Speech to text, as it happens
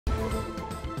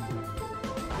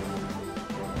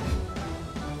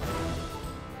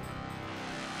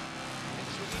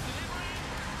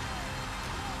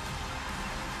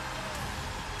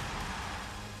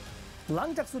หลัง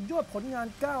จากสุดยอดผลงาน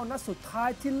9นัดสุดท้าย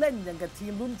ที่เล่นอย่างกับที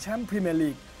มลุ้นแชมป์พรีเมียร์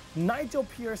ลีกไนเจล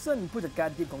เพียร์สันผู้จัดการ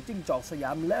ทีมของจิ้งจอกสย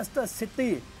ามเลสเตอร์ซิ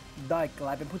ตี้ได้กล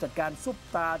ายเป็นผู้จัดการซุป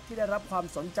ตาร์ที่ได้รับความ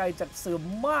สนใจจากสื่อ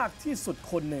มากที่สุด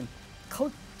คนหนึ่งเขา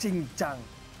จริงจัง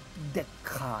เด็ด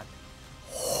ขาด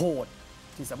โหด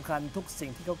ที่สำคัญทุกสิ่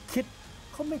งที่เขาคิด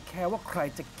เขาไม่แคร์ว่าใคร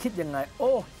จะคิดยังไงโ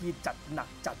อ้ฮีจัดหนัก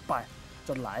จัดไปจ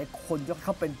นหลายคนยกเข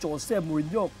าเป็นโจเซ่มูริน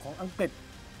โญ่ของอังกฤษ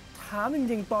ถามจ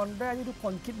ริงๆตอนแรกที่ทุกค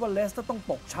นคิดว่าเลสเตอร์ต้อง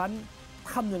ตกชั้น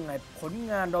ทำยังไงผล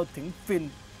งานเราถึงฟิน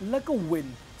และก็วิน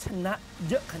ชนะ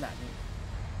เยอะขนาดนี้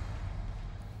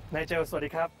นายเจลสวัสดี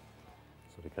ครับ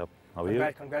สวัสดีครับ How are you?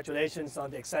 Congratulations on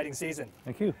the exciting season.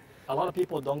 Thank you. A lot of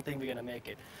people don't think we're going to make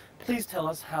it. Please tell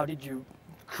us, how did you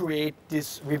create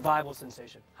this revival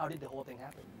sensation? How did the whole thing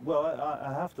happen? Well,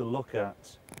 I have to look at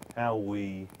how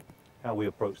we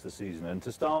approached the season. And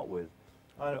to start with,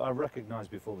 I recognized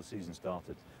before the season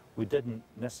started, we didn't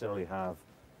necessarily have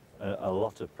a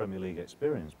lot of Premier League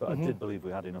experience, but I did believe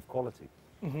we had enough quality.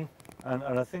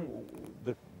 And I think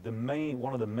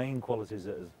one of the main qualities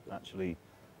that has actually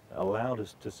allowed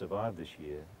us to survive this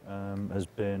year has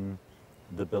been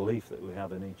the belief that we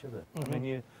have in each other. I mean,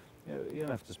 you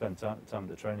don't have to spend time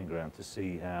at the training ground to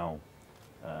see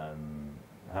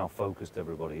how focused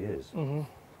everybody is.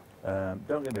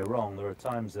 Don't get me wrong. There are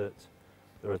times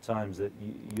that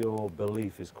your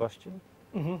belief is questioned.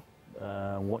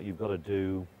 What you've got to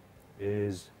do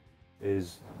is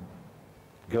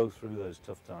go through those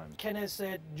tough times. Can I say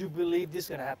you believe this is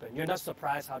going to happen? You're not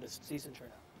surprised how the season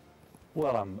turned out?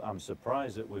 Well, I'm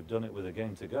surprised that we've done it with a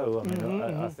game to go. I mean,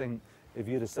 I think if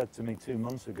you'd have said to me 2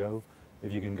 months ago,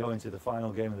 if you can go into the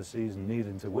final game of the season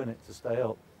needing to win it to stay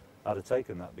up, I'd have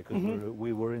taken that because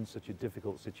we were in such a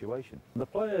difficult situation.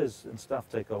 The players and staff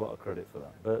take a lot of credit for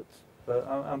that, but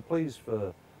I'm pleased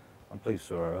for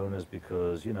our owners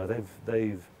because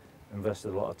they've invested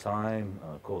a lot of time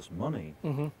and of course money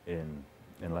in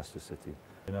Leicester City.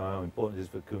 You know how important it is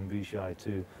for Kumbishai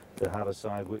to have a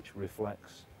side which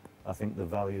reflects, I think, the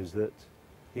values that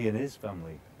he and his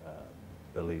family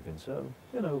believe in. So,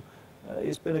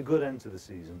 it's been a good end to the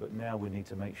season, but now we need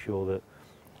to make sure that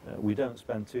we don't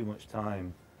spend too much time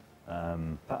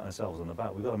patting ourselves on the back.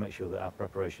 We've got to make sure that our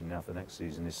preparation now for next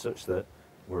season is such that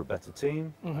we're a better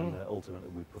team and ultimately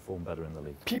we perform better in the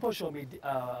league. People show me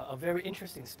a very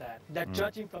interesting stat that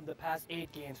judging from the past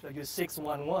 8 games where you're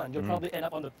 6-1-1, you'll probably end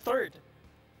up on the 3rd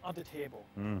of the table.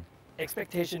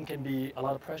 Expectation can be a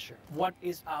lot of pressure. What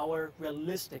is our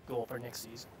realistic goal for next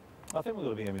season? I think we've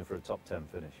got to be aiming for a top 10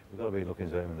 finish. We've got to be looking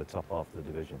to aim in the top half of the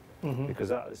division because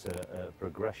that is a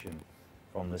progression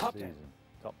from this season.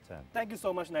 Top 10. Thank you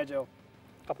so much, Nigel.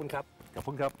 ขอบคุณครับ ขอบ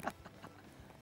คุณครับ